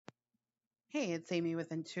Hey, it's Amy with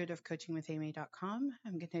intuitivecoachingwithamy.com.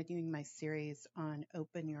 I'm continuing my series on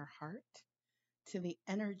open your heart to the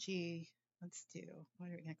energy. Let's do, what are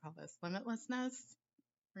we going to call this? Limitlessness.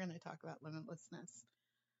 We're going to talk about limitlessness.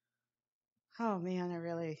 Oh man,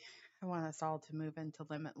 I want us all to move into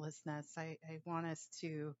limitlessness. I want us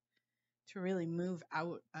to really move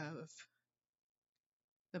out of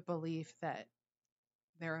the belief that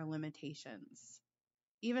there are limitations.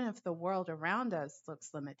 Even if the world around us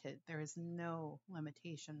looks limited, there is no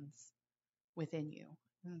limitations within you.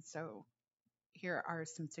 And so here are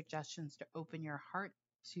some suggestions to open your heart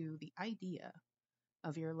to the idea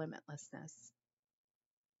of your limitlessness.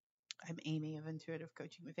 I'm Amy of Intuitive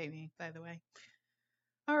Coaching with Amy, by the way.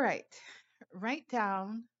 All right, write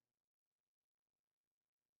down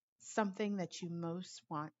something that you most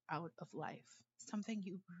want out of life, something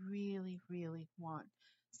you really, really want,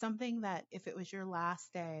 something that if it was your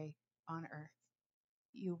last day on earth,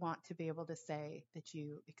 you want to be able to say that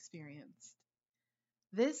you experienced.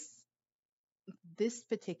 This this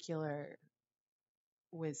particular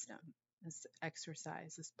wisdom, this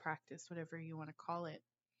exercise, this practice, whatever you want to call it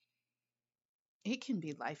can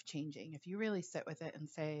be life changing. If you really sit with it and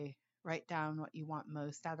say, write down what you want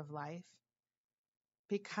most out of life,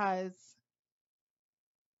 because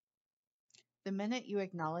the minute you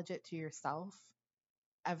acknowledge it to yourself,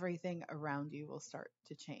 everything around you will start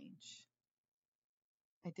to change.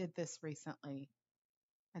 I did this recently,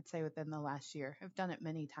 I'd say within the last year. I've done it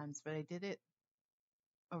many times, but I did it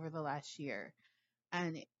over the last year.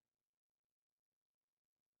 And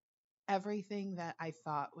everything that I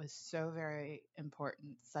thought was so very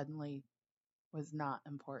important suddenly was not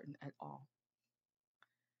important at all.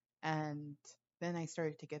 And then I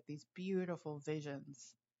started to get these beautiful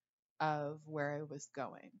visions of where I was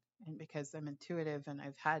going. And because I'm intuitive and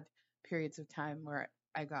I've had periods of time where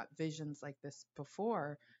I got visions like this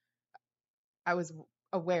before, I was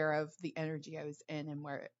aware of the energy I was in and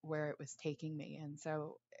where it was taking me. And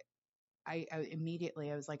so I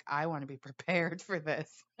immediately I was like, I want to be prepared for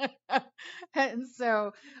this. And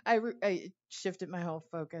so I shifted my whole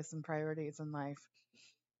focus and priorities in life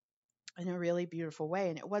in a really beautiful way.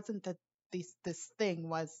 And it wasn't that this thing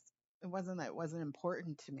was, it wasn't that it wasn't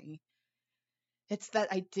important to me. It's that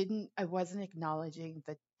I wasn't acknowledging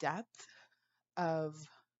the depth of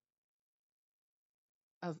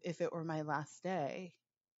if it were my last day,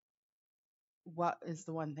 what is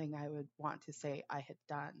the one thing I would want to say I had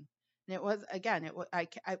done. And it was, again, it was,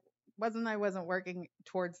 I wasn't working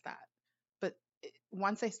towards that. But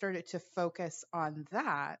once I started to focus on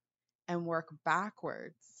that and work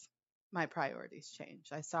backwards, my priorities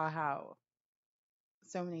changed. I saw how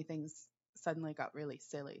so many things suddenly got really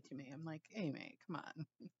silly to me. I'm like, Amy, come on.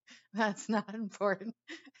 That's not important.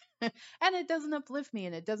 And it doesn't uplift me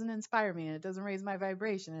and it doesn't inspire me and it doesn't raise my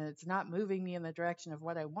vibration and it's not moving me in the direction of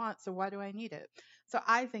what I want. So why do I need it? So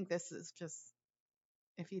I think this is just,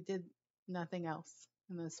 if you did nothing else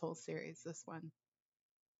in this whole series, this one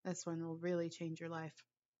will really change your life.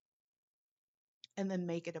 And then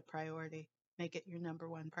make it a priority. Make it your number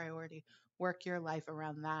one priority. Work your life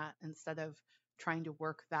around that instead of trying to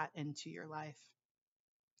work that into your life.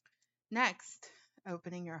 Next,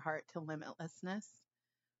 opening your heart to limitlessness.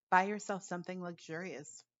 Buy yourself something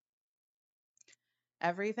luxurious.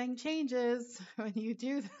 Everything changes when you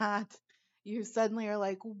do that. You suddenly are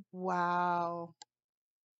like, wow,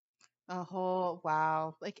 a whole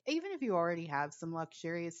wow. Like, even if you already have some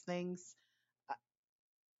luxurious things, uh,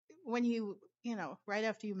 when right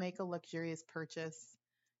after you make a luxurious purchase,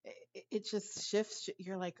 it just shifts.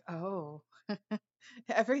 You're like, oh,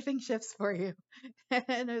 everything shifts for you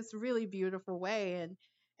in a really beautiful way.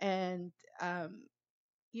 And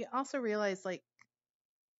you also realize like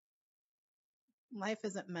life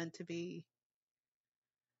isn't meant to be,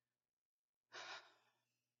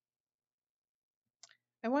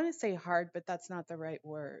 I want to say hard, but that's not the right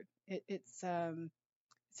word. It's a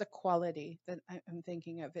quality that I'm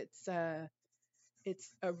thinking of. It's a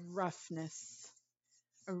roughness.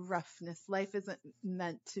 A roughness. Life isn't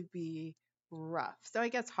meant to be rough. So I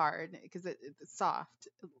guess hard because it's soft.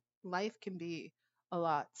 Life can be a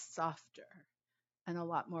lot softer and a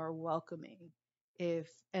lot more welcoming if,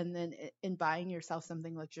 and then in buying yourself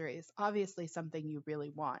something luxurious, obviously something you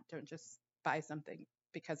really want. Don't just buy something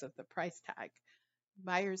because of the price tag.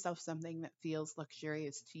 Buy yourself something that feels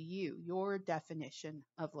luxurious to you, your definition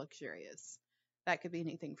of luxurious. That could be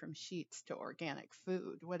anything from sheets to organic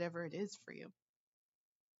food, whatever it is for you.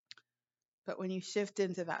 But when you shift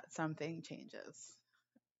into that, something changes.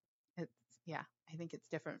 It's, yeah, I think it's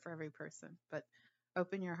different for every person, but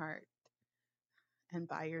open your heart and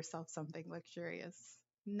buy yourself something luxurious.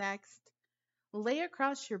 Next, lay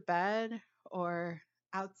across your bed or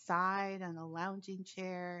outside on a lounging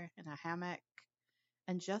chair in a hammock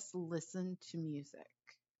and just listen to music.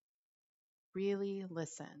 Really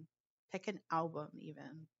listen. Pick an album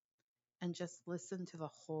even and just listen to the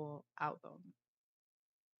whole album.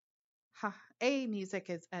 Music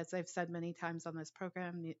is, as I've said many times on this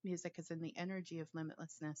program, music is in the energy of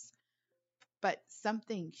limitlessness, but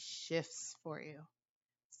something shifts for you.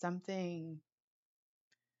 Something,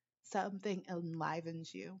 something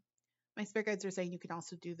enlivens you. My spirit guides are saying you can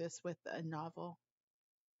also do this with a novel,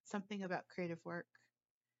 something about creative work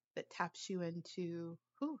that taps you into,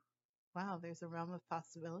 whew, wow, there's a realm of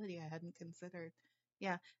possibility I hadn't considered.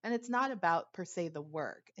 Yeah. And it's not about per se the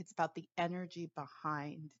work, it's about the energy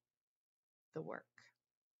behind the work.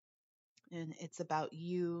 And it's about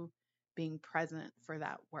you being present for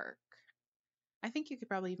that work. I think you could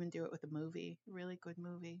probably even do it with a movie, a really good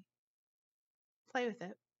movie. Play with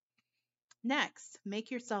it. Next,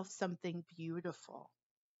 make yourself something beautiful,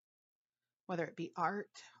 whether it be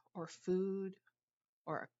art or food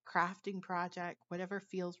or a crafting project, whatever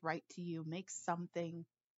feels right to you, make something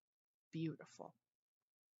beautiful.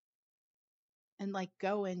 And like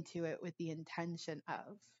go into it with the intention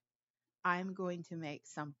of, I'm going to make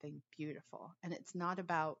something beautiful. And it's not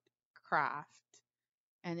about craft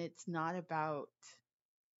and it's not about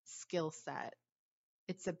skill set.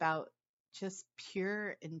 It's about just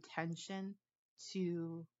pure intention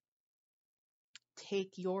to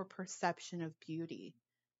take your perception of beauty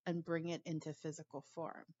and bring it into physical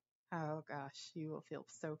form. Oh gosh, you will feel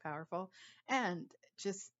so powerful. And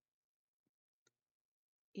just,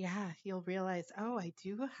 yeah, you'll realize, oh, I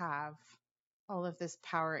do have all of this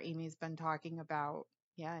power Amy's been talking about.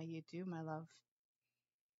 Yeah, you do, my love.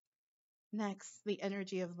 Next, the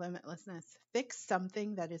energy of limitlessness. Fix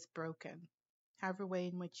something that is broken, however way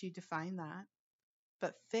in which you define that,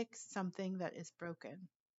 but fix something that is broken.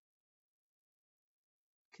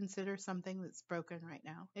 Consider something that's broken right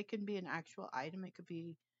now. It can be an actual item, it could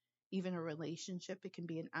be even a relationship, it can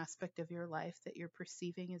be an aspect of your life that you're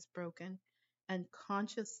perceiving is broken, and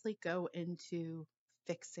consciously go into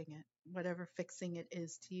fixing it. Whatever fixing it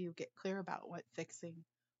is to you, get clear about what fixing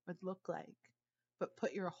would look like, but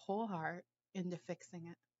put your whole heart into fixing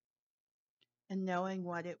it and knowing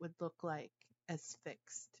what it would look like as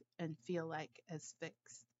fixed and feel like as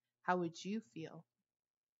fixed. How would you feel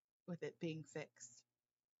with it being fixed?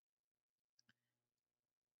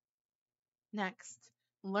 Next,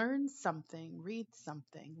 learn something, read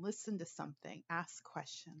something, listen to something, ask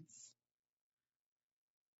questions.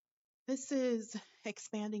 This is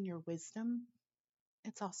expanding your wisdom.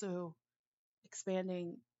 It's also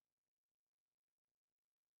expanding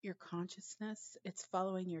your consciousness. It's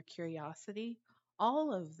following your curiosity.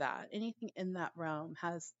 All of that, anything in that realm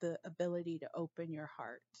has the ability to open your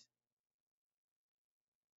heart.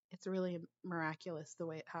 It's really miraculous the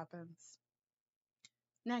way it happens.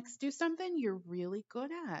 Next, do something you're really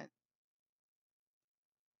good at.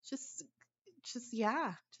 Just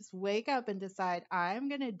just wake up and decide I'm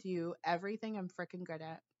going to do everything I'm freaking good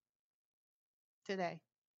at today.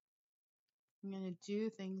 I'm going to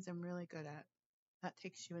do things I'm really good at. That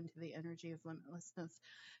takes you into the energy of limitlessness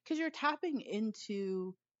because you're tapping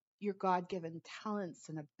into your God-given talents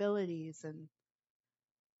and abilities and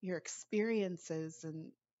your experiences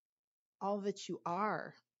and all that you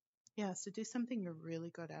are. Yeah, so do something you're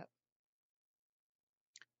really good at.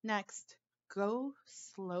 Next, go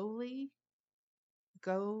slowly,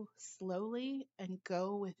 go slowly and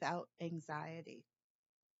go without anxiety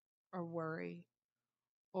or worry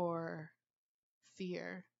or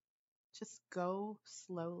fear. Just go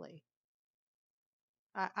slowly.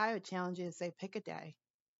 I would challenge you to say, pick a day,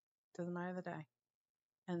 doesn't matter the day,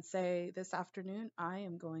 and say, this afternoon, I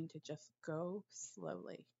am going to just go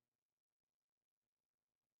slowly.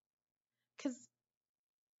 Because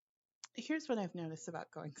here's what I've noticed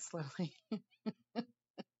about going slowly.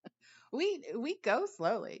 we go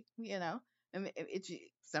slowly, you know. I mean,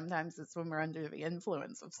 sometimes it's when we're under the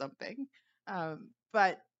influence of something.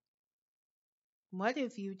 But what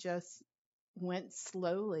if you just went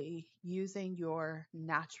slowly using your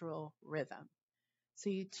natural rhythm? So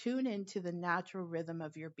you tune into the natural rhythm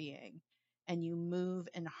of your being and you move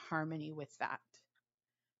in harmony with that,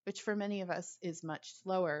 which for many of us is much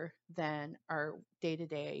slower than our day to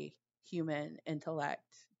day human intellect,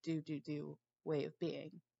 do way of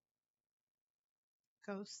being.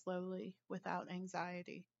 Go slowly without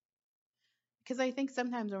anxiety. Because I think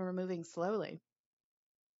sometimes when we're moving slowly,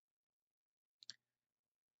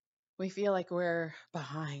 we feel like we're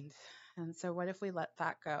behind. And so, what if we let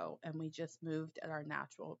that go and we just moved at our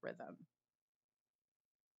natural rhythm?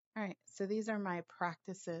 All right, so these are my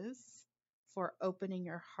practices for opening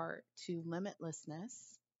your heart to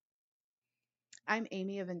limitlessness. I'm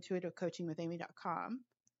Amy of intuitivecoachingwithamy.com.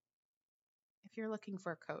 If you're looking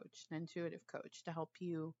for a coach, an intuitive coach to help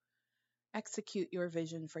you execute your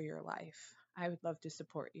vision for your life, I would love to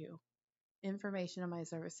support you. Information on my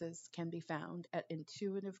services can be found at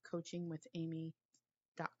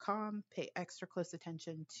intuitivecoachingwithamy.com. Pay extra close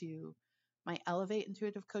attention to my Elevate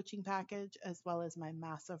Intuitive Coaching Package as well as my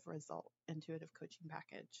Massive Result Intuitive Coaching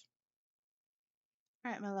Package.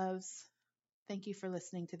 All right, my loves. Thank you for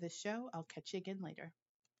listening to this show. I'll catch you again later.